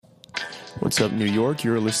What's up, New York?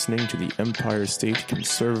 You're listening to the Empire State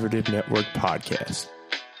Conservative Network podcast.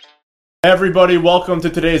 Hey everybody, welcome to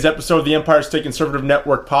today's episode of the Empire State Conservative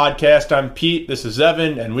Network podcast. I'm Pete, this is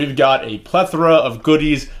Evan, and we've got a plethora of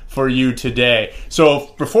goodies for you today.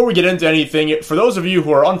 So before we get into anything, for those of you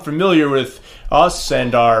who are unfamiliar with us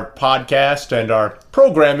and our podcast and our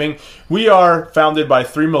programming, we are founded by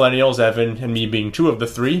three millennials, Evan and me being two of the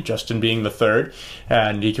three, Justin being the third,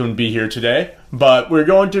 and he couldn't be here today. But we're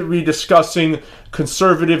going to be discussing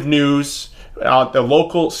conservative news at the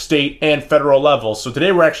local, state, and federal level. So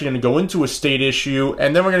today we're actually going to go into a state issue,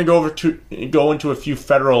 and then we're going to go into a few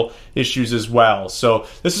federal issues as well. So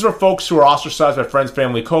this is for folks who are ostracized by friends,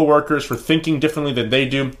 family, coworkers for thinking differently than they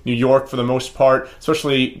do. New York, for the most part,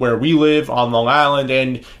 especially where we live on Long Island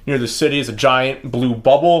and near the city, is a giant blue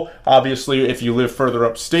bubble. Obviously, if you live further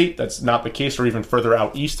upstate, that's not the case, or even further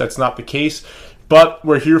out east, that's not the case. But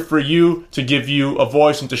we're here for you to give you a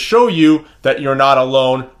voice and to show you that you're not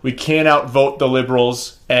alone. We can't outvote the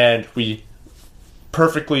liberals, and we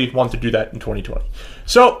perfectly want to do that in 2020.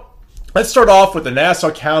 So let's start off with the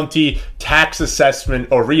Nassau County tax assessment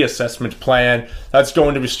or reassessment plan that's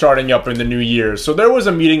going to be starting up in the new year. So there was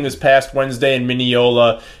a meeting this past Wednesday in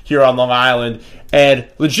Mineola here on Long Island, and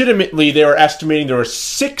legitimately they were estimating there were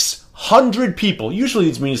 600 people. Usually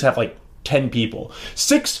these meetings have like 10 people.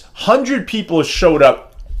 600 people showed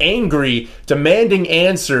up angry, demanding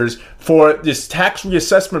answers for this tax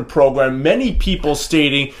reassessment program. Many people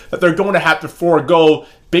stating that they're going to have to forego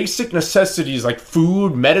basic necessities like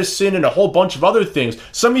food, medicine, and a whole bunch of other things.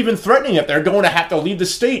 Some even threatening that they're going to have to leave the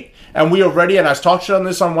state. And we already, and I talked on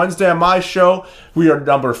this on Wednesday on my show, we are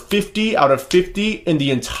number 50 out of 50 in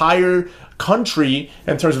the entire country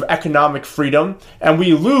in terms of economic freedom, and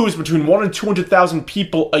we lose between 1 and 200,000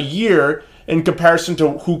 people a year in comparison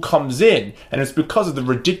to who comes in, and it's because of the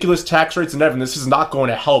ridiculous tax rates and everything. This is not going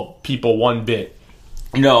to help people one bit.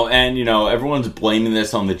 No, and everyone's blaming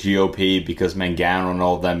this on the GOP because Mangano and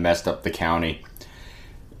all of them messed up the county.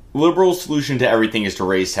 Liberal solution to everything is to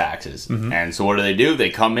raise taxes, and so what do? They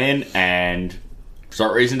come in and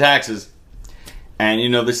start raising taxes, and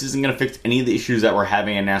this isn't going to fix any of the issues that we're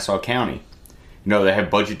having in Nassau County. They have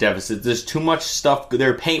budget deficits. There's too much stuff.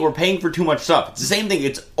 We're paying for too much stuff. It's the same thing.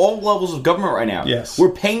 It's all levels of government right now. Yes. We're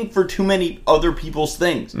paying for too many other people's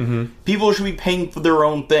things. People should be paying for their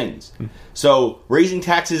own things. So raising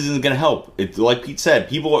taxes isn't going to help. It's like Pete said,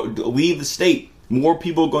 people leave the state. More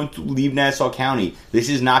people are going to leave Nassau County. This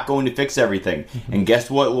is not going to fix everything. And guess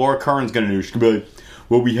what Laura Curran's going to do? She's going to be like,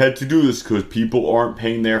 well, we had to do this because people aren't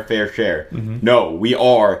paying their fair share. No, we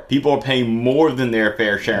are. People are paying more than their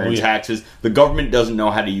fair share in taxes. The government doesn't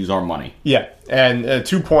know how to use our money. Yeah, and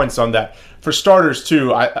 2 points on that. For starters,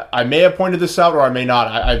 too, I may have pointed this out or I may not.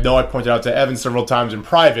 I know I pointed out to Evan several times in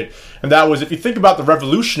private, and that was if you think about the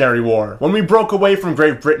Revolutionary War, when we broke away from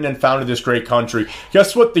Great Britain and founded this great country,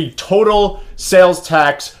 guess what the total sales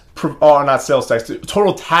tax, the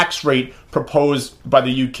total tax rate proposed by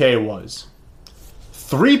the UK was?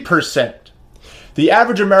 3%. The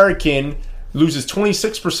average American loses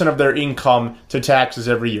 26% of their income to taxes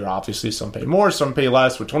every year. Obviously, some pay more, some pay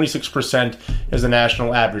less, but 26% is the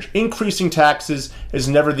national average. Increasing taxes is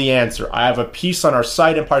never the answer. I have a piece on our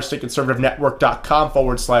site,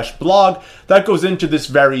 EmpireStateConservativeNetwork.com/blog, that goes into this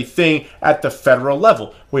very thing at the federal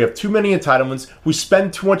level. We have too many entitlements, we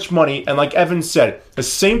spend too much money, and like Evan said, the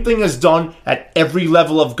same thing is done at every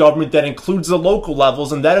level of government that includes the local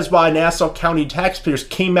levels, and that is why Nassau County taxpayers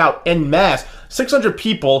came out en masse. 600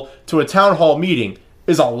 people to a town hall meeting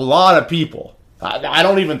is a lot of people. I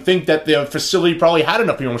don't even think that the facility probably had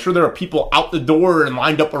enough people. I'm sure there are people out the door and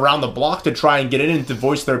lined up around the block to try and get in and to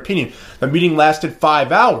voice their opinion. The meeting lasted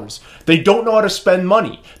 5 hours. They don't know how to spend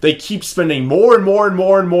money. They keep spending more and more and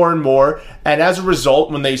more and more and more. And as a result,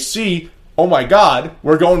 when they see, oh my God,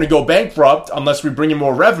 we're going to go bankrupt unless we bring in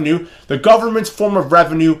more revenue, the government's form of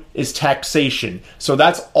revenue is taxation. So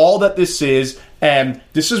that's all that this is. And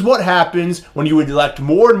this is what happens when you would elect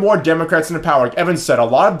more and more Democrats into power. Like Evan said, a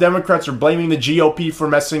lot of Democrats are blaming the GOP for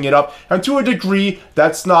messing it up. And to a degree,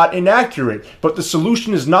 that's not inaccurate. But the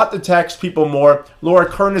solution is not to tax people more. Laura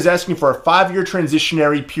Curran is asking for a 5-year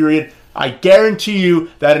transitionary period. I guarantee you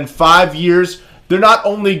that in 5 years, they're not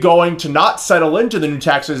only going to not settle into the new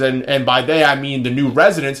taxes, and by they I mean the new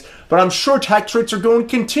residents, but I'm sure tax rates are going to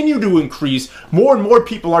continue to increase. More and more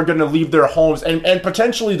people are going to leave their homes and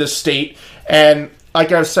potentially the state. And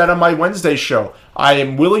like I said on my Wednesday show, I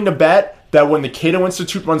am willing to bet that when the Cato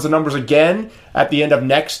Institute runs the numbers again at the end of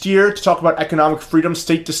next year to talk about economic freedom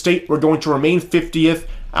state to state, we're going to remain 50th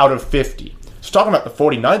out of 50. So talking about the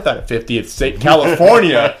 49th out of 50th state,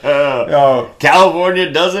 California.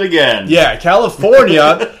 California does it again. Yeah,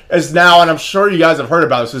 California is now, and I'm sure you guys have heard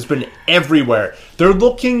about this, it's been everywhere. They're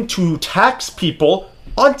looking to tax people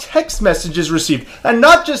on text messages received. And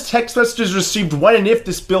not just text messages received when and if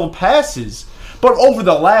this bill passes, but over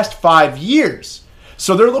the last 5 years.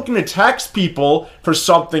 So they're looking to tax people for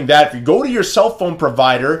something that if you go to your cell phone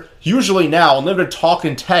provider, usually now unlimited talk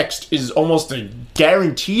and text is almost a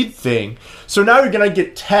guaranteed thing. So now you're going to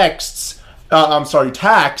get taxed, not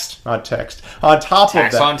text, on top of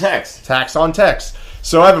that. Tax on text. Tax on text.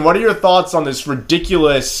 So Evan, what are your thoughts on this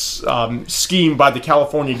ridiculous scheme by the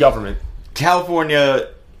California government? California,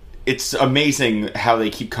 it's amazing how they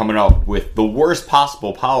keep coming up with the worst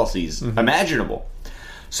possible policies imaginable.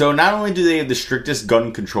 So not only do they have the strictest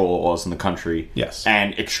gun control laws in the country, yes,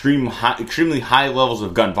 and extremely high levels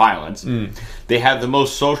of gun violence, they have the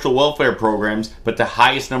most social welfare programs, but the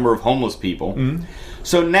highest number of homeless people.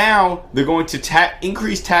 So now they're going to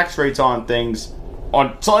increase tax rates on things,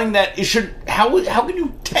 on something that it should. How can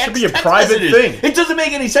you tax? It should be a text private messages? thing. It doesn't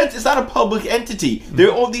make any sense. It's not a public entity.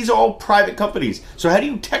 These are all private companies. So how do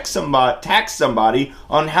you tax somebody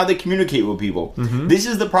on how they communicate with people? This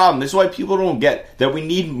is the problem. This is why people don't get that we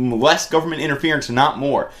need less government interference, not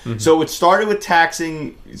more. So it started with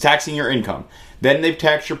taxing your income. Then they've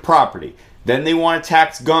taxed your property. Then they want to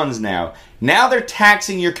tax guns now. Now they're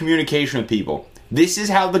taxing your communication with people. This is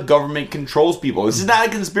how the government controls people. This is not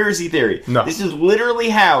a conspiracy theory. No. This is literally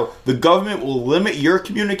how the government will limit your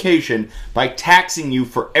communication by taxing you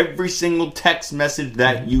for every single text message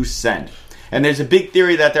that you send. And there's a big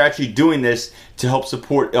theory that they're actually doing this to help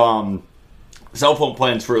support cell phone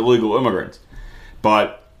plans for illegal immigrants.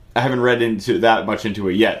 But I haven't read into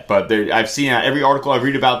it yet. But I've seen every article I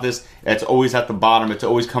read about this, it's always at the bottom. It's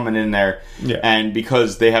always coming in there. Yeah. And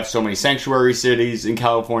because they have so many sanctuary cities in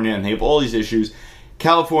California and they have all these issues,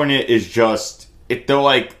 California is just, they're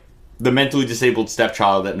like the mentally disabled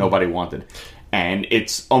stepchild that nobody wanted. And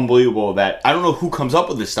it's unbelievable that, I don't know who comes up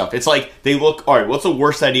with this stuff. It's like, they look, all right, what's the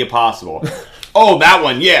worst idea possible? Oh, that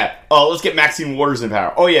one, yeah. Let's get Maxine Waters in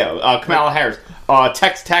power. Oh, yeah, Kamala Harris.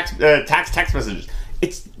 Text messages.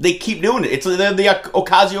 They keep doing it. They're the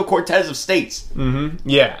Ocasio-Cortez of states.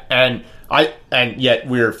 Yeah, and yet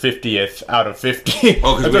we're 50th out of 50.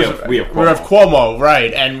 Oh, because we have Cuomo. We have Cuomo,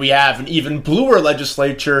 right, and we have an even bluer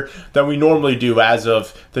legislature than we normally do as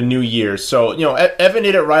of the new year. So, Evan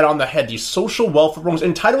hit it right on the head. These social welfare programs,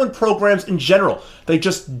 entitlement programs in general, they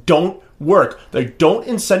just don't work. They don't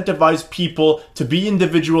incentivize people to be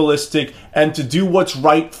individualistic and to do what's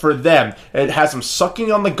right for them. It has them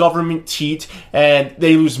sucking on the government teat, and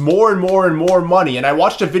they lose more and more and more money. And I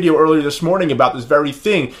watched a video earlier this morning about this very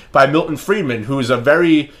thing by Milton Friedman, who is a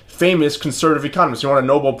very famous conservative economist. He won a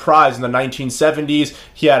Nobel Prize in the 1970s.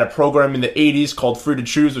 He had a program in the 80s called Free to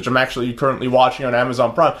Choose, which I'm actually currently watching on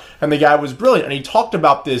Amazon Prime. And the guy was brilliant. And he talked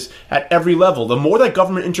about this at every level. The more that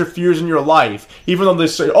government interferes in your life, even though they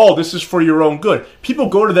say, oh, this is for your own good, people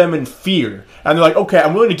go to them in fear. And they're like, okay,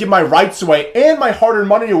 I'm willing to give my rights away and my hard-earned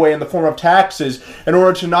money away in the form of taxes in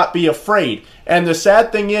order to not be afraid. And the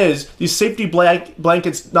sad thing is, these safety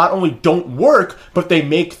blankets not only don't work, but they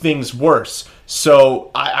make things worse.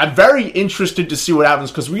 So I'm very interested to see what happens,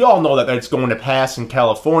 because we all know that it's going to pass in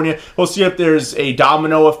California. We'll see if there's a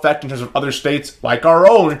domino effect in terms of other states like our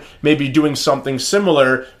own maybe doing something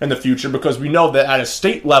similar in the future, because we know that at a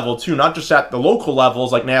state level too, not just at the local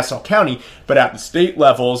levels like Nassau County, but at the state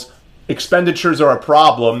levels, expenditures are a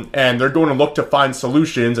problem, and they're going to look to find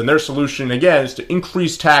solutions, and their solution, again, is to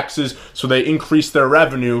increase taxes so they increase their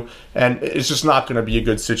revenue, and it's just not going to be a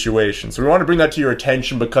good situation. So we want to bring that to your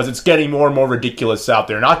attention, because it's getting more and more ridiculous out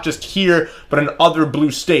there, not just here, but in other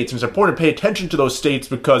blue states. And it's important to pay attention to those states,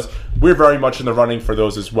 because we're very much in the running for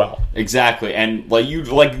those as well. Exactly, and like you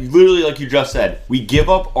just said, we give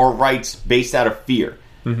up our rights based out of fear.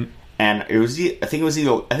 And I think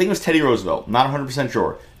it was Teddy Roosevelt, not 100%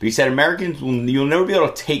 sure, but he said you'll never be able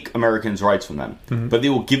to take Americans' rights from them, but they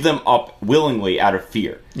will give them up willingly out of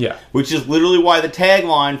fear. Yeah. Which is literally why the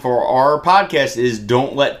tagline for our podcast is,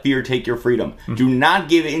 don't let fear take your freedom. Do not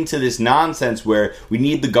give in to this nonsense where we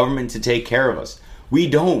need the government to take care of us. We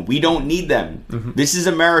don't need them. This is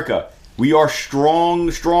America. We are strong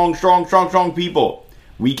people.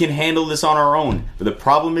 We can handle this on our own. But the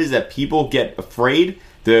problem is that people get afraid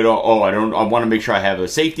that, I want to make sure I have a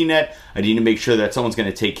safety net. I need to make sure that someone's going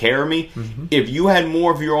to take care of me. If you had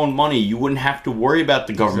more of your own money, you wouldn't have to worry about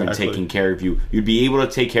the government taking care of you. You'd be able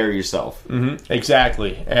to take care of yourself.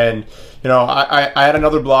 Exactly. And, I had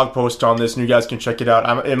another blog post on this, and you guys can check it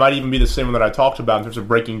out. It might even be the same one that I talked about in terms of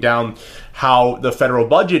breaking down how the federal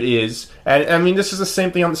budget is. And I mean, this is the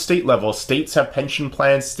same thing on the state level. States have pension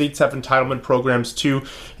plans. States have entitlement programs too,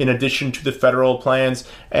 in addition to the federal plans.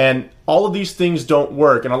 And all of these things don't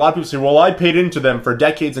work. And a lot of people say, well, I paid into them for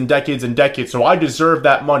decades and decades and decades, so I deserve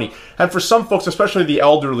that money. And for some folks, especially the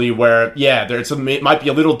elderly, where, it might be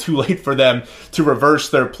a little too late for them to reverse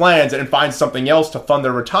their plans and find something else to fund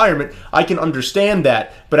their retirement, I can understand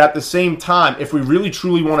that. But at the same time, if we really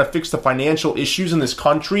truly want to fix the financial issues in this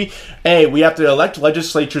country, we have to elect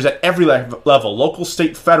legislatures at every level, local,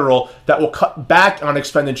 state, federal, that will cut back on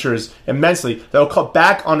expenditures immensely, that will cut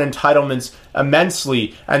back on entitlements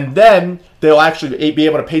immensely, and then they'll actually be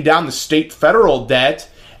able to pay down the state federal debt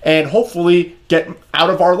and hopefully get out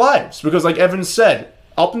of our lives. Because like Evan said,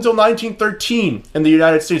 up until 1913 in the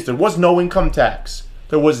United States, there was no income tax.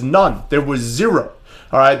 There was none. There was zero.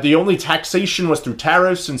 All right, the only taxation was through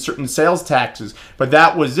tariffs and certain sales taxes, but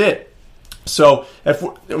that was it. So I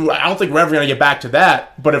don't think we're ever going to get back to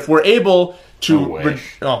that, but if we're able to...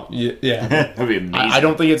 yeah. That'd be amazing. I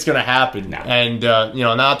don't think it's going to happen. No. And,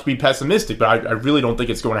 not to be pessimistic, but I really don't think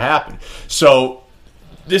it's going to happen. So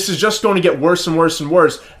this is just going to get worse and worse and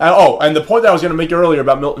worse. And the point that I was going to make earlier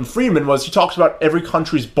about Milton Friedman was he talks about every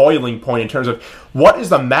country's boiling point in terms of what is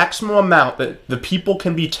the maximum amount that the people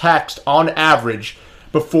can be taxed on average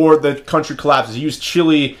before the country collapses. He used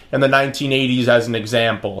Chile in the 1980s as an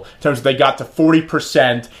example, in terms of they got to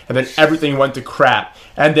 40% and then everything went to crap.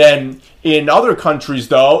 And then in other countries,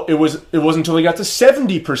 though, it wasn't until they got to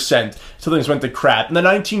 70% till things went to crap. In the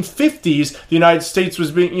 1950s, the United States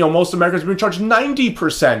was being, most Americans were being charged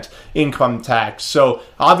 90% income tax. So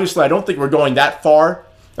obviously, I don't think we're going that far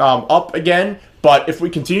up again. But if we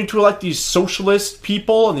continue to elect these socialist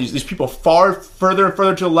people and these people far further and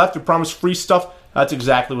further to the left who promise free stuff, that's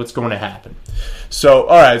exactly what's going to happen. So,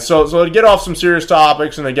 all right. So to get off some serious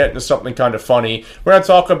topics and to get into something kind of funny, we're going to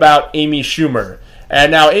talk about Amy Schumer.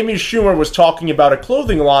 And now Amy Schumer was talking about a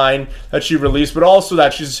clothing line that she released, but also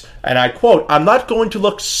that she's, and I quote, "I'm not going to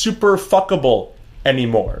look super fuckable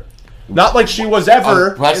anymore." Not like she was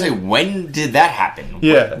ever. I say, when did that happen?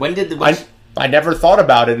 Yeah. When did the... I never thought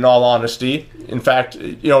about it, in all honesty. In fact,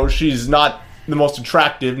 she's not the most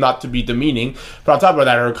attractive, not to be demeaning, but on top of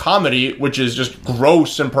that, her comedy, which is just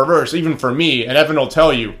gross and perverse, even for me, and Evan will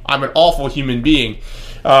tell you, I'm an awful human being.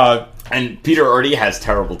 And Peter already has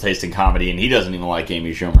terrible taste in comedy, and he doesn't even like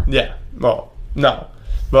Amy Schumer. Yeah, well, no,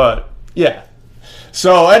 but yeah.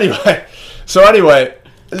 So anyway,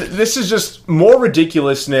 this is just more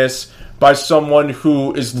ridiculousness by someone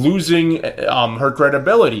who is losing her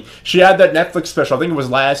credibility. She had that Netflix special, I think it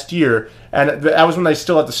was last year, and that was when they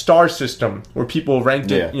still had the star system, where people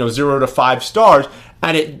ranked it, 0 to 5 stars,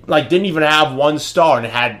 and it didn't even have 1 star, and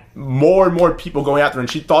it had more and more people going after her, and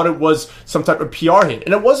she thought it was some type of PR hit,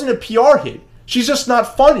 and it wasn't a PR hit. She's just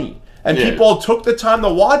not funny, and people took the time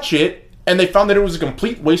to watch it, and they found that it was a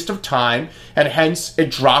complete waste of time, and hence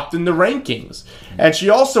it dropped in the rankings. And she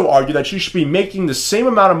also argued that she should be making the same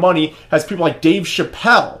amount of money as people like Dave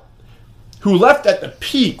Chappelle, who left at the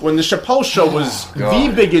peak when the Chappelle Show was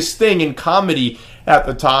the biggest thing in comedy at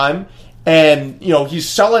the time. And, he's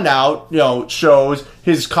selling out, shows.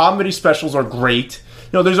 His comedy specials are great.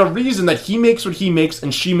 There's a reason that he makes what he makes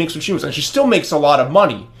and she makes what she makes. And she still makes a lot of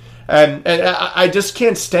money. And I just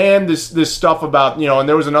can't stand this stuff about, and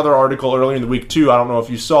there was another article earlier in the week too, I don't know if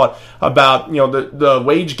you saw it, about, the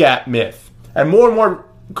wage gap myth. And more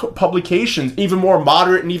publications, even more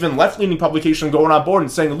moderate and even left-leaning publications going on board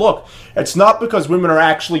and saying, look, it's not because women are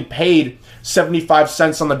actually paid 75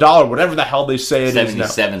 cents on the dollar, whatever the hell they say it is now.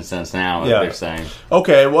 77 cents now, they're saying.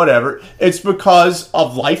 Okay, whatever. It's because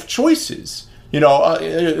of life choices.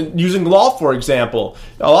 Using law, for example,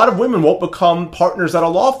 a lot of women won't become partners at a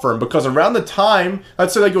law firm because around the time,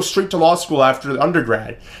 let's say they go straight to law school after the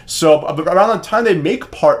undergrad. So around the time they make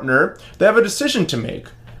partner, they have a decision to make.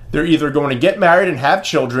 They're either going to get married and have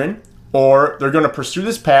children, or they're going to pursue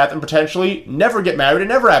this path and potentially never get married and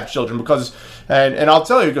never have children. Because, and I'll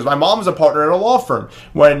tell you, because my mom's a partner at a law firm.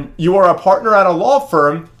 When you are a partner at a law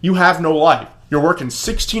firm, you have no life. You're working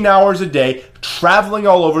 16 hours a day, traveling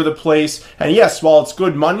all over the place. And yes, while it's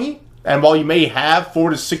good money, and while you may have 4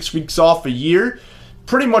 to 6 weeks off a year,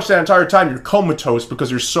 pretty much that entire time you're comatose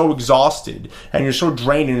because you're so exhausted and you're so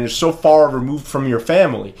drained and you're so far removed from your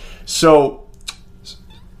family. So,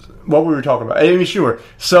 what were we talking about? Amy Schumer.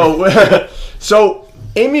 So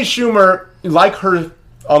Amy Schumer, like her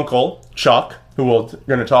uncle, Chuck, who we're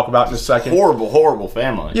going to talk about in a second. Horrible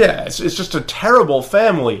family. Yeah, it's just a terrible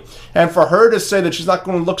family. And for her to say that she's not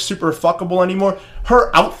going to look super fuckable anymore,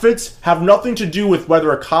 her outfits have nothing to do with whether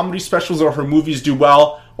her comedy specials or her movies do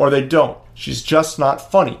well or they don't. She's just not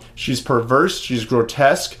funny. She's perverse, she's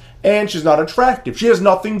grotesque, and she's not attractive. She has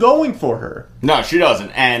nothing going for her. No, she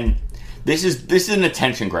doesn't. And this is an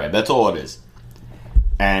attention grab. That's all it is.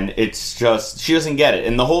 And it's just, she doesn't get it.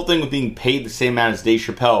 And the whole thing with being paid the same amount as Dave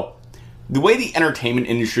Chappelle, the way the entertainment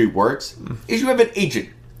industry works is you have an agent.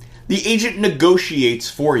 The agent negotiates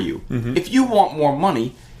for you. If you want more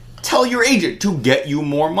money, tell your agent to get you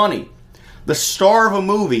more money. The star of a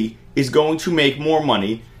movie is going to make more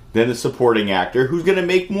money than the supporting actor, who's going to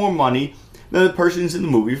make more money than the person who's in the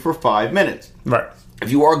movie for 5 minutes. Right.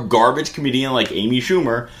 If you are a garbage comedian like Amy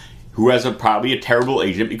Schumer, who has probably a terrible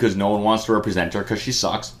agent because no one wants to represent her because she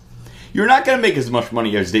sucks, you're not going to make as much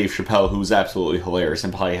money as Dave Chappelle, who's absolutely hilarious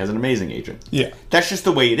and probably has an amazing agent. Yeah. That's just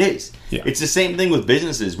the way it is. Yeah. It's the same thing with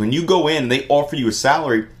businesses. When you go in and they offer you a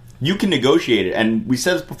salary, you can negotiate it. And we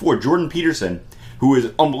said this before, Jordan Peterson, who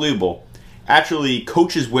is unbelievable, actually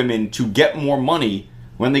coaches women to get more money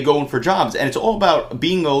when they go in for jobs. And it's all about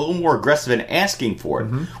being a little more aggressive and asking for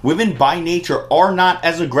it. Women, by nature, are not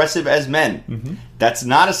as aggressive as men. That's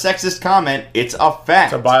not a sexist comment. It's a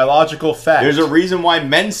fact. It's a biological fact. There's a reason why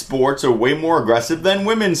men's sports are way more aggressive than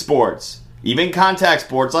women's sports. Even contact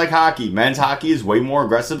sports like hockey. Men's hockey is way more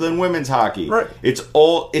aggressive than women's hockey. Right.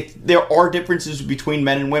 There are differences between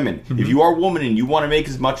men and women. If you are a woman and you want to make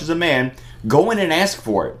as much as a man, go in and ask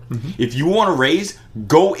for it. If you want to raise,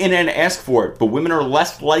 go in and ask for it. But women are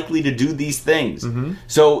less likely to do these things.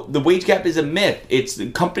 So the wage gap is a myth. It's the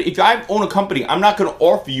company. If I own a company, I'm not going to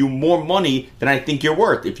offer you more money than I think you're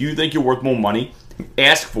worth. If you think you're worth more money,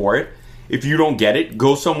 ask for it. If you don't get it,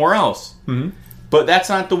 go somewhere else. But that's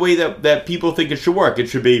not the way that people think it should work. It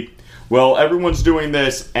should be, well, everyone's doing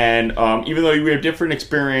this, and even though we have different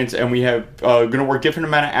experience and we have going to work different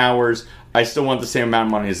amount of hours, I still want the same amount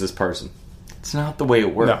of money as this person. It's not the way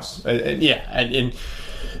it works. No. And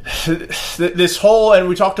this whole, and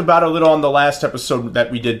we talked about it a little on the last episode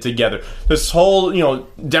that we did together, this whole,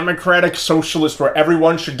 democratic socialist where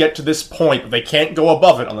everyone should get to this point, but they can't go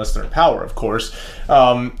above it unless they're in power, of course.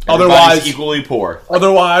 Otherwise, equally poor.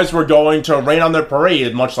 Otherwise, we're going to rain on their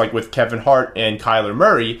parade, much like with Kevin Hart and Kyler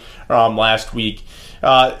Murray last week.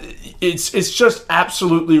 It's just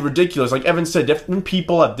absolutely ridiculous. Like Evan said, different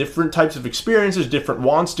people have different types of experiences, different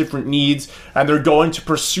wants, different needs, and they're going to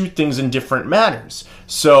pursue things in different manners.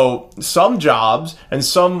 So some jobs and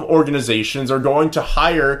some organizations are going to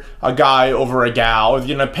hire a guy over a gal, or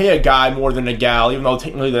they're going to pay a guy more than a gal, even though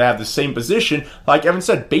technically they have the same position, like Evan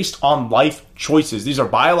said, based on life choices. These are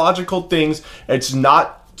biological things. It's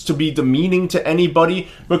not to be demeaning to anybody,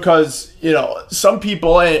 because some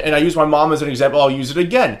people, and I use my mom as an example, I'll use it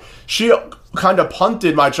again, she kind of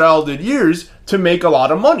punted my childhood years to make a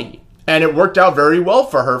lot of money, and it worked out very well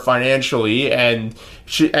for her financially, and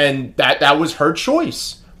that was her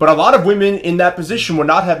choice. But a lot of women in that position would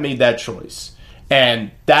not have made that choice, and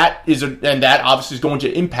that obviously is going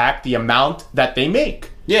to impact the amount that they make.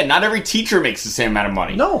 Yeah, not every teacher makes the same amount of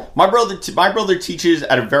money. No. My brother teaches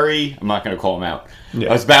at a very, I'm not going to call him out. Yeah.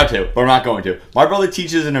 I was about to, but I'm not going to. My brother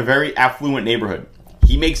teaches in a very affluent neighborhood.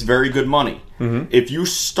 He makes very good money. If you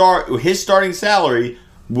his starting salary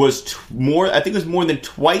was I think it was more than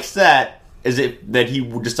twice that that he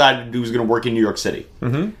decided he was going to work in New York City.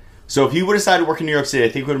 So if he would have decided to work in New York City, I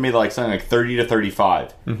think he would have made like something like 30 to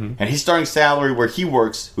 35. And his starting salary where he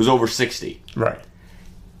works was over 60. Right.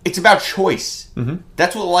 It's about choice.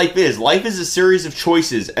 That's what life is. Life is a series of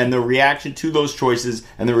choices and the reaction to those choices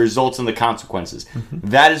and the results and the consequences.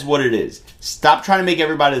 That is what it is. Stop trying to make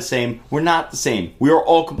everybody the same. We're not the same. We are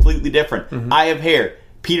all completely different. I have hair.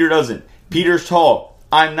 Peter doesn't. Peter's tall.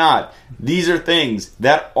 I'm not. These are things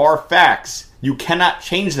that are facts. You cannot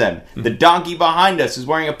change them. The donkey behind us is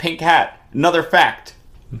wearing a pink hat. Another fact.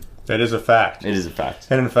 That is a fact. It is a fact.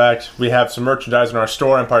 And in fact, we have some merchandise in our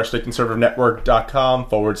store,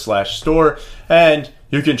 EmpireStateConservativeNetwork.com/store. And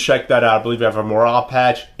you can check that out. I believe we have a morale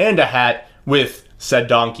patch and a hat with said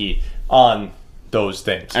donkey on those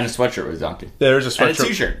things. And a sweatshirt with a donkey. There's a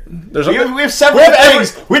sweatshirt. And a t-shirt. We have several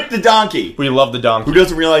things with the donkey. We love the donkey. Who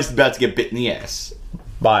doesn't realize he's about to get bit in the ass?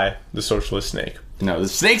 By the socialist snake. No, the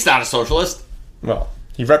snake's not a socialist. Well,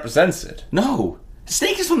 he represents it. No. The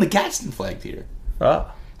snake is from the Gadsden flag, Peter.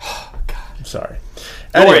 Ah. Oh, God. I'm sorry.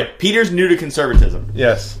 Anyway, Peter's new to conservatism.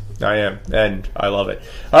 Yes, I am. And I love it.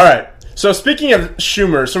 All right. So speaking of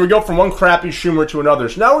Schumer, so we go from one crappy Schumer to another.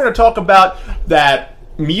 So now we're going to talk about that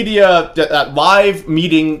media, that live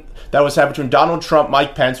meeting that was had between Donald Trump,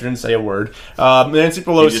 Mike Pence, who didn't say a word, Nancy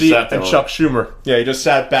Pelosi, and Chuck Schumer. Yeah, he just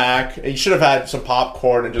sat back. He should have had some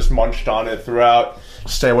popcorn and just munched on it throughout.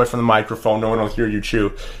 Stay away from the microphone. No one will hear you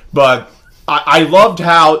chew. But I loved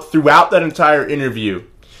how throughout that entire interview,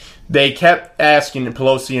 they kept asking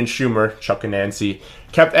Pelosi and Schumer, Chuck and Nancy,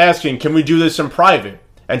 kept asking, can we do this in private?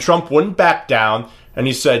 And Trump wouldn't back down. And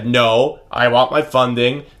he said, no, I want my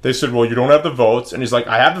funding. They said, well, you don't have the votes. And he's like,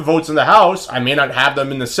 I have the votes in the House. I may not have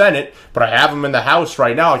them in the Senate, but I have them in the House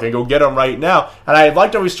right now. I can go get them right now. And I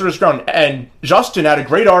liked how he stood his ground. And Justin had a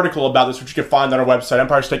great article about this, which you can find on our website,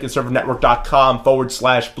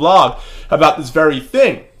 EmpireStateConservativeNetwork.com/blog, about this very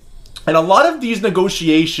thing. And a lot of these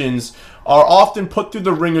negotiations are often put through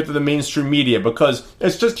the ringer to the mainstream media because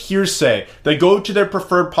it's just hearsay. They go to their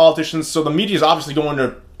preferred politicians, so the media is obviously going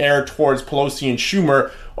to air towards Pelosi and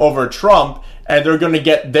Schumer over Trump, and they're going to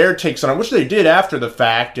get their takes on it, which they did after the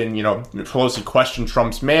fact. And, Pelosi questioned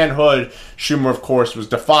Trump's manhood. Schumer, of course, was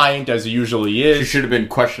defiant, as he usually is. She should have been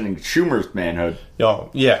questioning Schumer's manhood. Oh,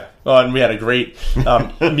 yeah. And we had a great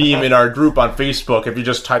meme in our group on Facebook. If you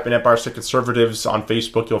just type in Empire State Conservatives on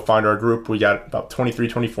Facebook, you'll find our group. We got about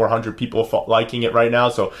 2,400 people liking it right now.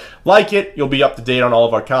 So like it. You'll be up to date on all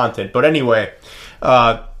of our content. But anyway,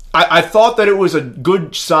 I thought that it was a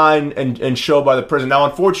good sign and show by the president. Now,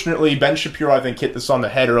 unfortunately, Ben Shapiro, I think, hit this on the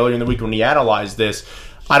head earlier in the week when he analyzed this.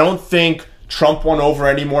 I don't think Trump won over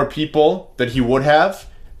any more people than he would have,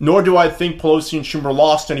 nor do I think Pelosi and Schumer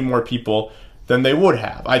lost any more people than they would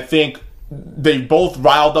have. I think they both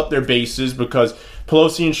riled up their bases because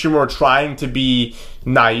Pelosi and Schumer were trying to be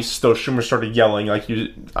nice, though Schumer started yelling like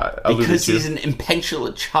you alluded to. Because he's an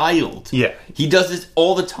impetuous child. Yeah. He does this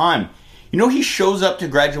all the time. He shows up to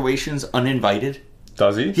graduations uninvited.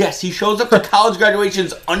 Does he? Yes, he shows up to college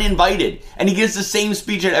graduations uninvited, and he gives the same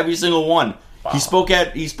speech at every single one. Wow. He spoke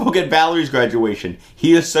at Valerie's graduation.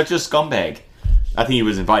 He is such a scumbag. I think he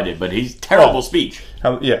was invited, but he's terrible speech.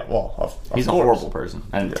 Yeah, well, he's a horrible person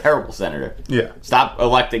and a terrible senator. Yeah, stop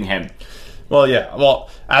electing him. Well, yeah. Well,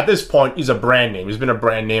 at this point, he's a brand name. He's been a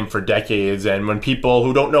brand name for decades. And when people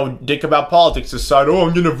who don't know dick about politics decide,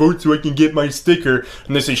 I'm going to vote so I can get my sticker,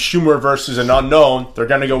 and they say Schumer versus an unknown, they're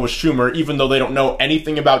going to go with Schumer, even though they don't know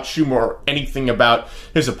anything about Schumer or anything about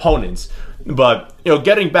his opponents. But,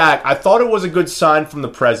 getting back, I thought it was a good sign from the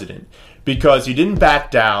president because he didn't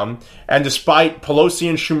back down. And despite Pelosi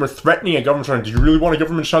and Schumer threatening a government shutdown, do you really want a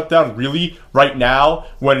government shutdown? Really? Right now?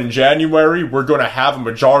 When in January we're going to have a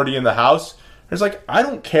majority in the House? It's like, I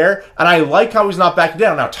don't care. And I like how he's not backing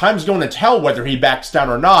down. Now, time's going to tell whether he backs down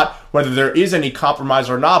or not, whether there is any compromise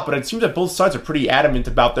or not. But it seems that both sides are pretty adamant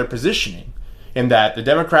about their positioning in that the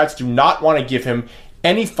Democrats do not want to give him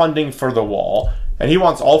any funding for the wall. And he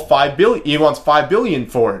wants all $5 billion. He wants $5 billion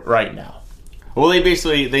for it right now. Well, they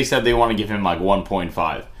said they want to give him like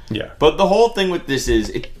 1.5. Yeah. But the whole thing with this is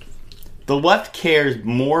the left cares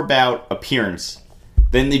more about appearance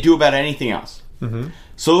than they do about anything else. Mm-hmm.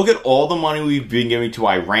 So look at all the money we've been giving to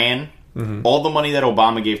Iran, all the money that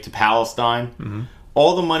Obama gave to Palestine,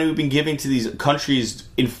 all the money we've been giving to these countries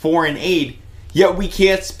in foreign aid, yet we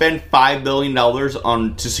can't spend $5 billion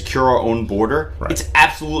to secure our own border. Right. It's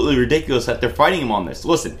absolutely ridiculous that they're fighting him on this.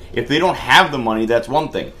 Listen, if they don't have the money, that's one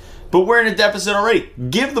thing. But we're in a deficit already.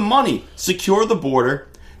 Give the money. Secure the border.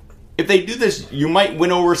 If they do this, you might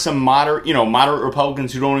win over some moderate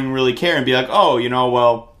Republicans who don't even really care and be like,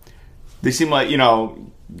 well, they seem like, you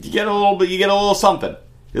get a little something.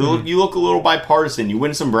 You look a little bipartisan. You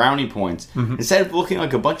win some brownie points. Instead of looking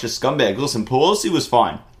like a bunch of scumbags. Listen, Pelosi was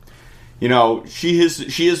fine. She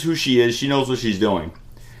is who she is. She knows what she's doing.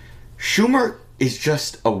 Schumer is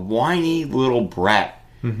just a whiny little brat.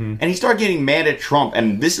 And he started getting mad at Trump.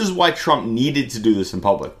 And this is why Trump needed to do this in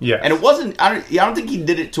public. Yeah. And it wasn't... I don't think he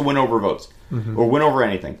did it to win over votes. Or win over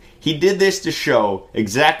anything. He did this to show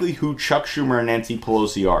exactly who Chuck Schumer and Nancy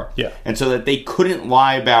Pelosi are. Yeah. And so that they couldn't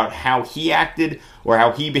lie about how he acted or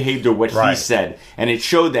how he behaved or what he said. And it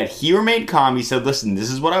showed that he remained calm. He said, listen,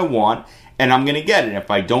 this is what I want, and I'm going to get it.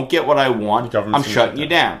 If I don't get what I want, I'm shutting you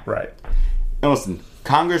down. Right. And listen,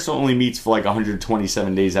 Congress only meets for like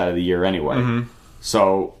 127 days out of the year anyway.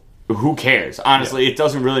 So who cares? Honestly, it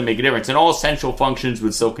doesn't really make a difference. And all essential functions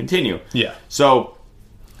would still continue. Yeah. So...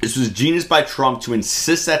 this was genius by Trump to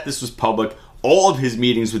insist that this was public. All of his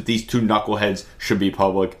meetings with these two knuckleheads should be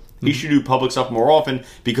public. He should do public stuff more often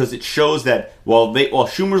because it shows that while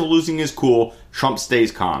Schumer's losing his cool, Trump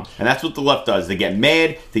stays calm. And that's what the left does. They get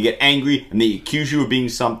mad, they get angry, and they accuse you of being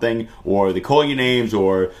something, or they call you names,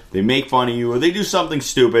 or they make fun of you, or they do something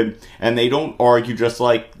stupid, and they don't argue just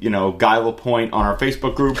like, Guy LaPointe on our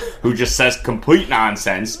Facebook group, who just says complete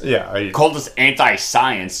nonsense. Yeah. Called us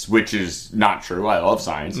anti-science, which is not true. I love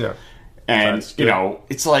science. Yeah. And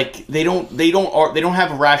it's like they don't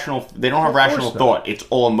have rational thought. It's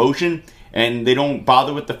all emotion, and they don't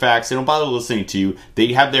bother with the facts. They don't bother listening to you.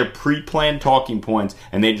 They have their pre-planned talking points,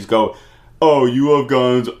 and they just go, "Oh, you love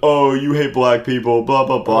guns. Oh, you hate black people. Blah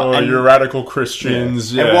blah blah." Oh, and you're radical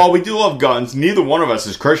Christians. Yeah. And while we do love guns, neither one of us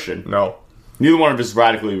is Christian. No. Neither one of us is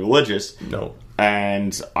radically religious. No.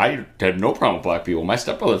 And I have no problem with black people. My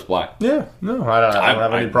stepbrother's black. Yeah, no, I don't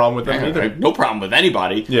have any problem with them either. I have no problem with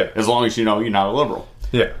anybody. Yeah. As long as you're not a liberal.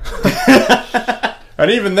 Yeah. And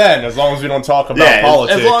even then, as long as we don't talk about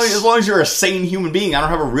politics. As long as you're a sane human being, I don't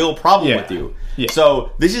have a real problem with you. Yeah.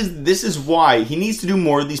 So this is why he needs to do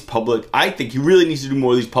more of these public. I think he really needs to do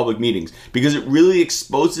more of these public meetings because it really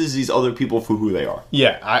exposes these other people for who they are.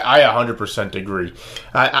 Yeah, I 100% agree.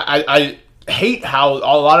 I hate how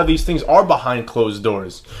a lot of these things are behind closed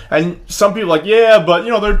doors. And some people are like, yeah,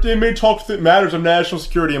 but they may talk matters of national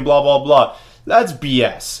security and blah, blah, blah. That's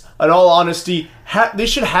BS. In all honesty, they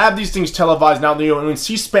should have these things televised now. When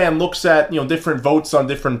C-SPAN looks at different votes on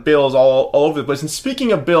different bills all over the place. And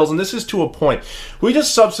speaking of bills, and this is to a point, we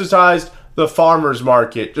just subsidized the farmers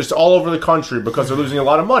market just all over the country because they're losing a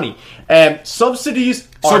lot of money. And subsidies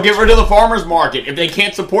So get rid of the farmers market. If they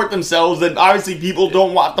can't support themselves, then obviously people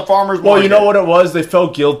don't want the farmers market. Well, you know what it was? They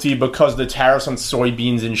felt guilty because the tariffs on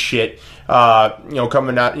soybeans and shit,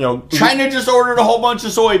 coming out, China just ordered a whole bunch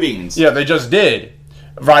of soybeans. Yeah, they just did.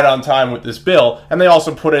 Right on time with this bill. And they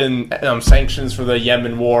also put in sanctions for the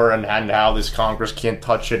Yemen war and how this Congress can't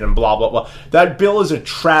touch it and blah, blah, blah. That bill is a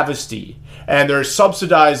travesty. And they're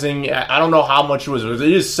subsidizing, I don't know how much it was. It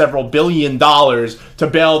is several $1 billion to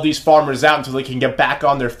bail these farmers out until they can get back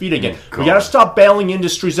on their feet again. We got to stop bailing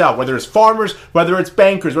industries out, whether it's farmers, whether it's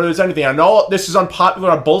bankers, whether it's anything. I know this is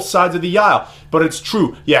unpopular on both sides of the aisle, but it's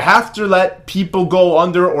true. You have to let people go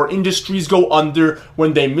under or industries go under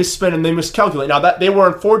when they misspend and they miscalculate. Now, that they were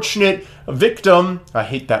unfortunate victim, I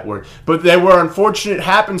hate that word, but they were unfortunate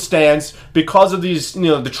happenstance because of these,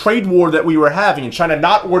 the trade war that we were having and China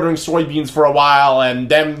not ordering soybeans for a while and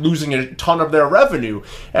them losing a ton of their revenue.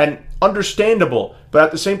 And understandable, but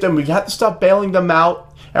at the same time, we have to stop bailing them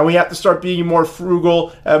out and we have to start being more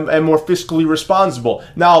frugal and more fiscally responsible.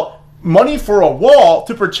 Now, money for a wall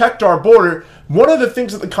to protect our border, one of the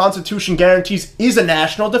things that the Constitution guarantees is a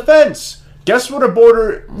national defense. Guess what a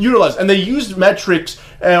border utilized? And they used metrics,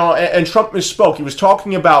 and Trump misspoke. He was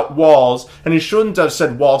talking about walls, and he shouldn't have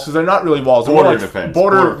said walls, because they're not really walls. Border defense.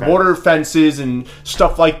 Border fences and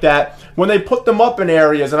stuff like that. When they put them up in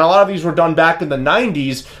areas, and a lot of these were done back in the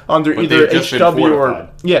 90s under either HW or...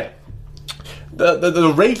 Yeah.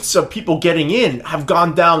 The rates of people getting in have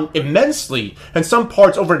gone down immensely, and some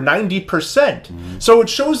parts over 90%. Mm-hmm. So it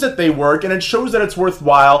shows that they work, and it shows that it's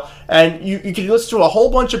worthwhile, and you can listen to a whole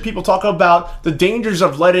bunch of people talk about the dangers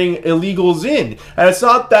of letting illegals in. And it's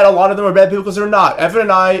not that a lot of them are bad people, because they're not. Evan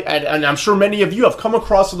and I, and I'm sure many of you, have come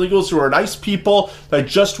across illegals who are nice people that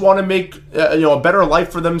just want to make a better life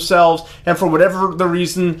for themselves, and for whatever the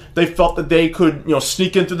reason, they felt that they could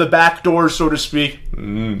sneak in through the back door, so to speak.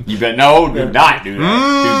 You bet. No, do not do that.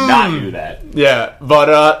 Do not do that. Yeah,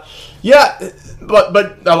 but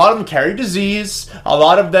but a lot of them carry disease. A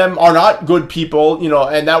lot of them are not good people,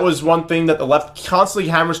 and that was one thing that the left constantly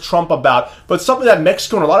hammers Trump about. But something that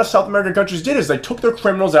Mexico and a lot of South American countries did is they took their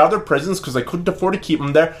criminals out of their prisons because they couldn't afford to keep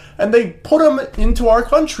them there, and they put them into our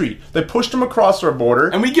country. They pushed them across our border.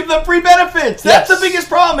 And we give them free benefits. That's the biggest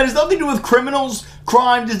problem. It has nothing to do with criminals,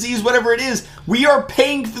 crime, disease, whatever it is. We are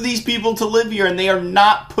paying for these people to live here, and they are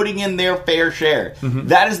not putting in their fair share. Mm-hmm.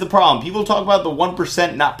 That is the problem. People talk about the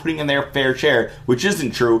 1% not putting in their fair share, which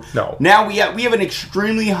isn't true. No. Now we have an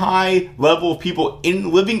extremely high level of people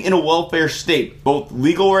living in a welfare state, both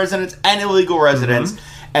legal residents and illegal residents. Mm-hmm.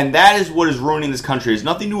 And that is what is ruining this country. It has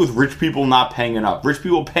nothing to do with rich people not paying enough. Rich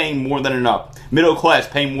people paying more than enough. Middle class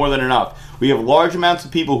paying more than enough. We have large amounts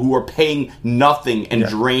of people who are paying nothing and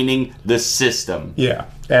draining the system. Yeah.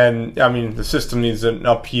 And, I mean, the system needs an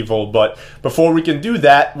upheaval. But before we can do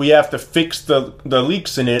that, we have to fix the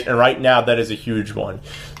leaks in it. And right now, that is a huge one.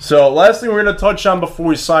 So, last thing we're going to touch on before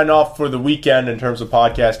we sign off for the weekend in terms of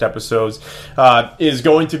podcast episodes is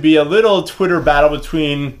going to be a little Twitter battle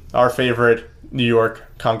between our favorite New York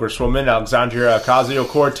Congresswoman Alexandria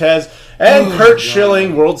Ocasio-Cortez, and Curt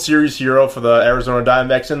Schilling, World Series hero for the Arizona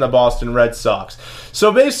Diamondbacks and the Boston Red Sox.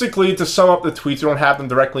 So basically, to sum up the tweets, we don't have them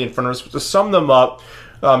directly in front of us, but to sum them up,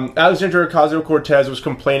 Alexandria Ocasio-Cortez was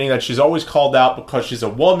complaining that she's always called out because she's a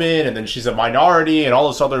woman, and then she's a minority, and all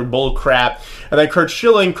this other bull crap. And then Curt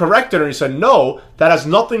Schilling corrected her, and he said, no, that has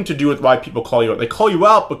nothing to do with why people call you out. They call you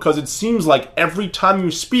out because it seems like every time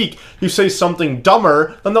you speak, you say something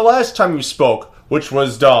dumber than the last time you spoke, which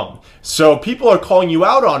was dumb. So people are calling you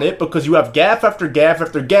out on it because you have gaffe after gaffe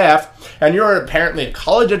after gaffe, and you're apparently a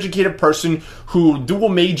college-educated person who dual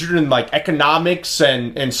majored in like economics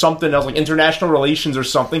and something else like international relations or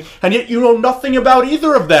something, and yet you know nothing about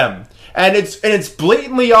either of them. And it's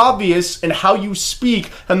blatantly obvious in how you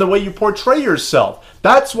speak and the way you portray yourself.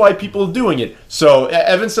 That's why people are doing it. So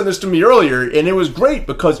Evan sent this to me earlier, and it was great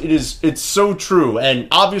because it's so true. And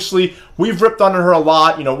obviously, we've ripped on her a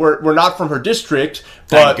lot. You know, we're not from her district.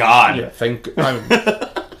 But, thank God.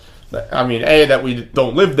 Yeah, I mean, A, that we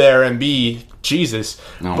don't live there, and B, Jesus.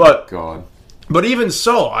 Oh, my God. But even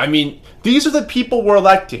so, I mean, these are the people we're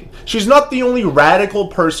electing. She's not the only radical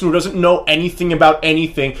person who doesn't know anything about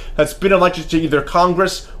anything that's been elected to either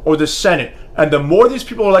Congress or the Senate. And the more these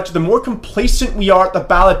people are elected, the more complacent we are at the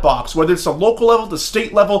ballot box, whether it's the local level, the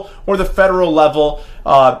state level, or the federal level.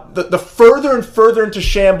 The further and further into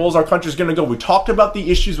shambles our country is going to go. We talked about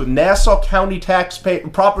the issues with Nassau County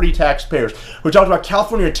property taxpayers. We talked about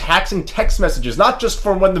California taxing text messages, not just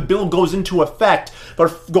from when the bill goes into effect,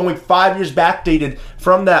 but going 5 years backdated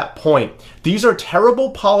from that point. These are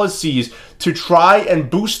terrible policies to try and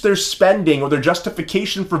boost their spending or their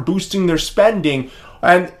justification for boosting their spending.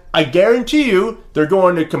 And I guarantee you, they're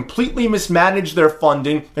going to completely mismanage their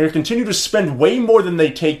funding. They're going to continue to spend way more than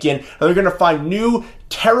they take in. And they're going to find new,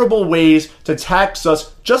 terrible ways to tax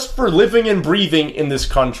us just for living and breathing in this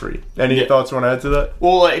country. Any thoughts you want to add to that?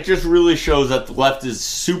 Well, it just really shows that the left is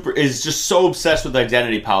just so obsessed with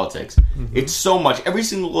identity politics. Mm-hmm. It's so much. Every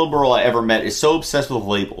single liberal I ever met is so obsessed with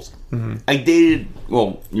labels. Mm-hmm. I dated,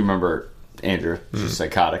 well, you remember Andrew. She's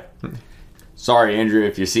psychotic. Mm-hmm. Sorry, Andrew,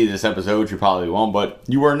 if you see this episode, you probably won't, but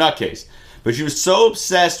you were a nutcase. But she was so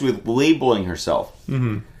obsessed with labeling herself.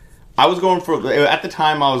 Mm-hmm. I was going for, at the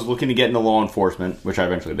time, I was looking to get into law enforcement, which I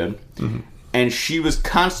eventually did. Mm-hmm. And she was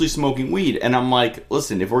constantly smoking weed. And I'm like,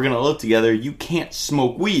 listen, if we're going to live together, you can't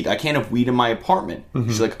smoke weed. I can't have weed in my apartment. Mm-hmm.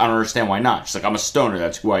 She's like, I don't understand why not. She's like, I'm a stoner.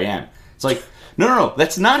 That's who I am. It's like, no.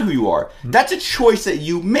 That's not who you are. Mm-hmm. That's a choice that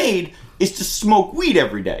you made, is to smoke weed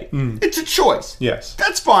every day. Mm. It's a choice. Yes.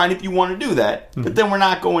 That's fine if you want to do that, but then we're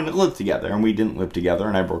not going to live together. And we didn't live together,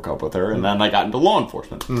 and I broke up with her, and then I got into law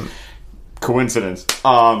enforcement. Coincidence.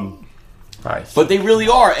 Nice. But they really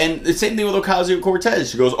are. And the same thing with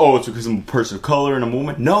Ocasio-Cortez. She goes, oh, it's because I'm a person of color and a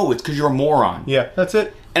woman. No, it's because you're a moron. Yeah, that's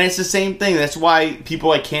it. And it's the same thing. That's why people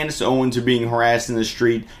like Candace Owens are being harassed in the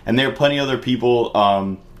street, and there are plenty of other people,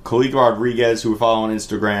 Khalid Rodriguez, who we follow on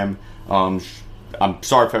Instagram, I'm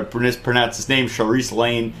sorry if I mispronounced his name, Sharice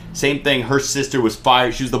Lane. Same thing, her sister was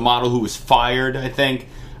fired. She was the model who was fired, I think,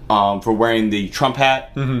 for wearing the Trump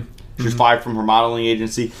hat. Mm-hmm. She was fired from her modeling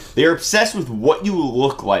agency. They're obsessed with what you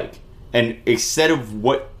look like, and instead of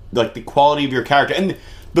what, like, the quality of your character. And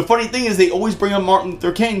the funny thing is, they always bring up Martin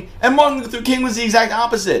Luther King, and Martin Luther King was the exact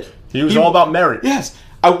opposite. He was all about merit. Yes.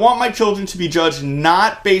 I want my children to be judged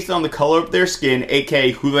not based on the color of their skin,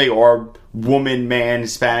 aka who they are, woman, man,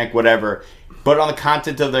 Hispanic, whatever, but on the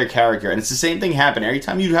content of their character. And it's the same thing happening. Every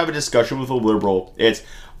time you have a discussion with a liberal, it's,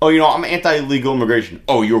 oh, you know, I'm anti-illegal immigration.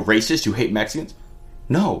 Oh, you're racist? You hate Mexicans?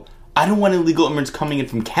 No. I don't want illegal immigrants coming in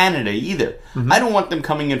from Canada either. Mm-hmm. I don't want them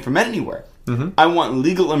coming in from anywhere. Mm-hmm. I want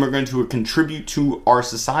legal immigrants who contribute to our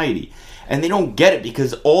society. And they don't get it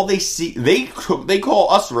because all they see, they call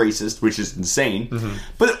us racist, which is insane, mm-hmm.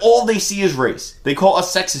 but all they see is race. They call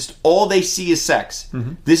us sexist. All they see is sex.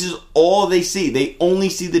 Mm-hmm. This is all they see. They only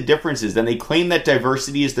see the differences, and they claim that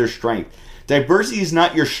diversity is their strength. Diversity is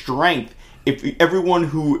not your strength if everyone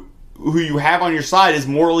who you have on your side is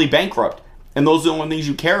morally bankrupt, and those are the only things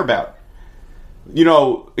you care about. You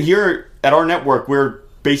know, here at our network, we're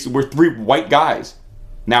three white guys.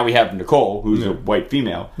 Now we have Nicole, who's a white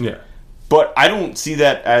female. Yeah. But I don't see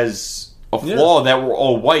that as a flaw that we're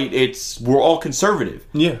all white. We're all conservative.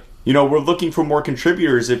 Yeah. You know, we're looking for more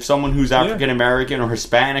contributors. If someone who's African American or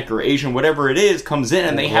Hispanic or Asian, whatever it is, comes in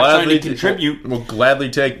and they have something to contribute, we'll gladly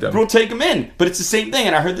take them. We'll take them in. But it's the same thing.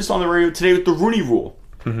 And I heard this on the radio today with the Rooney Rule.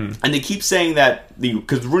 Mm-hmm. And they keep saying that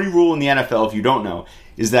because the Rooney Rule in the NFL, if you don't know,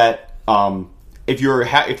 is that if you're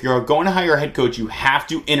going to hire a head coach, you have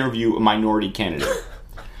to interview a minority candidate.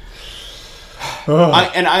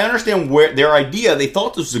 I understand where their idea, they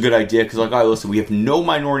thought this was a good idea because, like, all right, listen, we have no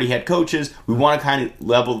minority head coaches. We want to kind of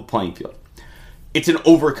level the playing field. It's an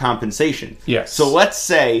overcompensation. Yes. So let's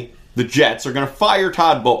say the Jets are going to fire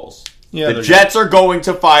Todd Bowles. Yeah, the Jets are going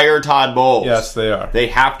to fire Todd Bowles. Yes, they are. They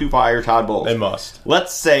have to fire Todd Bowles. They must.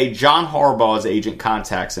 Let's say John Harbaugh's agent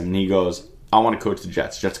contacts him and he goes, I want to coach the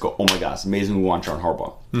Jets. Jets go, oh my gosh, it's amazing, we want John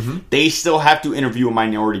Harbaugh. Mm-hmm. They still have to interview a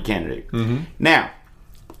minority candidate. Mm-hmm. Now,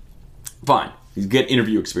 fine, you get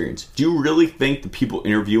interview experience. Do you really think the people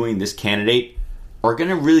interviewing this candidate are going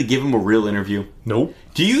to really give him a real interview? Nope.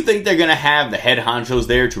 Do you think they're going to have the head honchos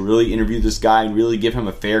there to really interview this guy and really give him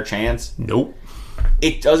a fair chance? Nope.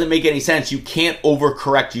 It doesn't make any sense. You can't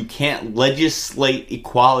overcorrect. You can't legislate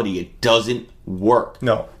equality. It doesn't work.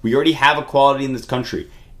 No. We already have equality in this country.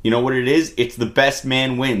 You know what it is? It's the best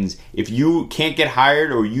man wins. If you can't get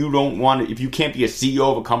hired or you don't want to, if you can't be a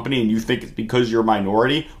CEO of a company and you think it's because you're a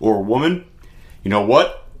minority or a woman, you know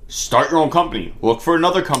what? Start your own company. Look for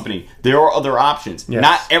another company. There are other options. Yes.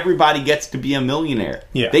 Not everybody gets to be a millionaire.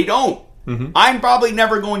 Yeah. They don't. Mm-hmm. I'm probably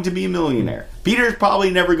never going to be a millionaire. Peter's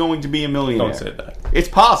probably never going to be a millionaire. Don't say that. It's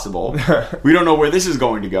possible. We don't know where this is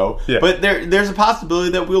going to go. Yeah. But there's a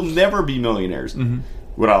possibility that we'll never be millionaires. Mm-hmm.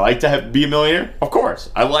 Would I like to be a millionaire? Of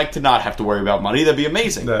course. I like to not have to worry about money. That'd be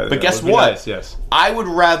amazing. But guess what? Nice, yes. I would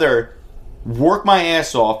rather work my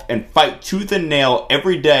ass off and fight tooth and nail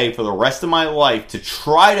every day for the rest of my life to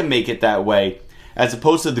try to make it that way, as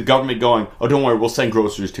opposed to the government going, oh, don't worry, we'll send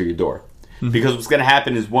groceries to your door. Mm-hmm. Because what's going to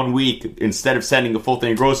happen is 1 week, instead of sending a full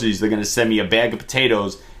thing of groceries, they're going to send me a bag of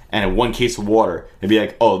potatoes and 1 case of water and be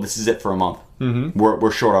like, oh, this is it for a month. Mm-hmm.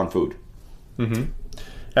 We're short on food. Mm-hmm.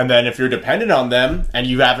 And then if you're dependent on them and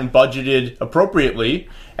you haven't budgeted appropriately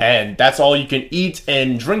and that's all you can eat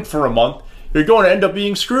and drink for a month, you're going to end up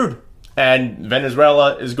being screwed. And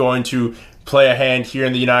Venezuela is going to play a hand here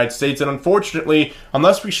in the United States. And unfortunately,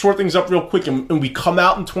 unless we short things up real quick and we come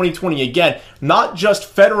out in 2020 again, not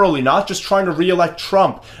just federally, not just trying to re-elect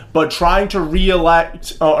Trump, but trying to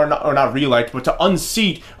re-elect, or not re-elect, but to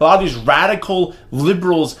unseat a lot of these radical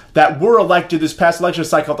liberals that were elected this past election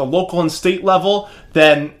cycle at the local and state level,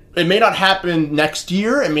 then it may not happen next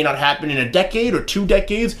year, it may not happen in a decade or 2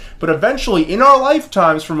 decades, but eventually in our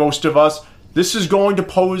lifetimes for most of us, this is going to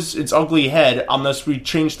pose its ugly head unless we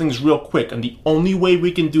change things real quick. And the only way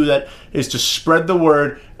we can do that is to spread the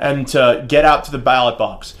word and to get out to the ballot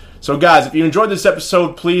box. So guys, if you enjoyed this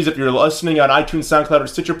episode, please, if you're listening on iTunes, SoundCloud, or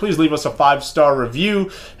Stitcher, please leave us a 5-star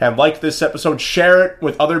review and like this episode. Share it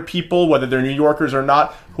with other people, whether they're New Yorkers or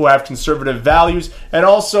not, who have conservative values. And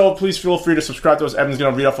also, please feel free to subscribe to us. Evan's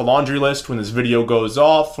going to read off a laundry list when this video goes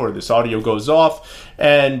off or this audio goes off.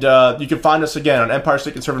 And you can find us again on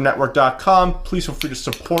EmpireStateConservativeNetwork.com. Please feel free to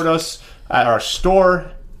support us at our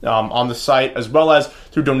store on the site, as well as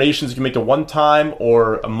through donations. You can make a one-time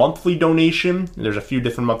or a monthly donation. There's a few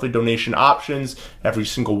different monthly donation options. Every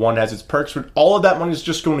single one has its perks, but all of that money is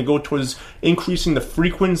just going to go towards increasing the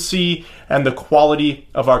frequency and the quality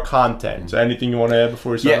of our content. So anything you want to add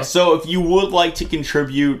before we start? Yeah, so if you would like to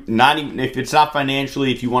contribute, not even if it's not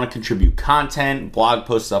financially, if you want to contribute content, blog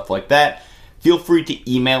posts, stuff like that, feel free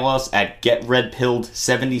to email us at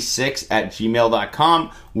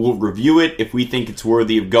getredpilled76@gmail.com. We'll review it. If we think it's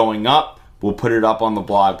worthy of going up, we'll put it up on the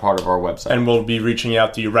blog, part of our website. And we'll be reaching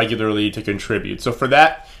out to you regularly to contribute. So for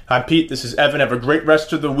that, I'm Pete. This is Evan. Have a great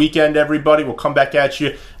rest of the weekend, everybody. We'll come back at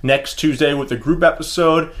you next Tuesday with a group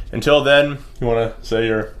episode. Until then, you want to say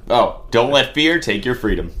your... Oh, don't let fear take your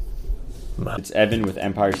freedom. It's Evan with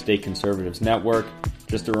Empire State Conservatives Network.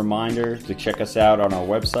 Just a reminder to check us out on our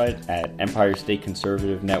website at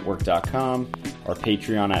EmpireStateConservativeNetwork.com, our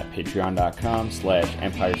Patreon at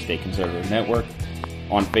patreon.com/Empire State Conservative Network,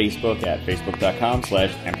 on Facebook at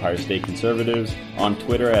facebook.com/Empire State Conservatives, on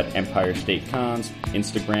Twitter at Empire State Cons,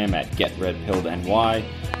 Instagram at GetRedPilledNY,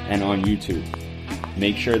 and on YouTube.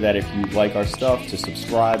 Make sure that if you like our stuff to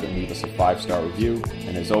subscribe and leave us a 5-star review.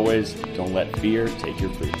 And as always, don't let fear take your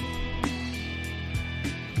freedom.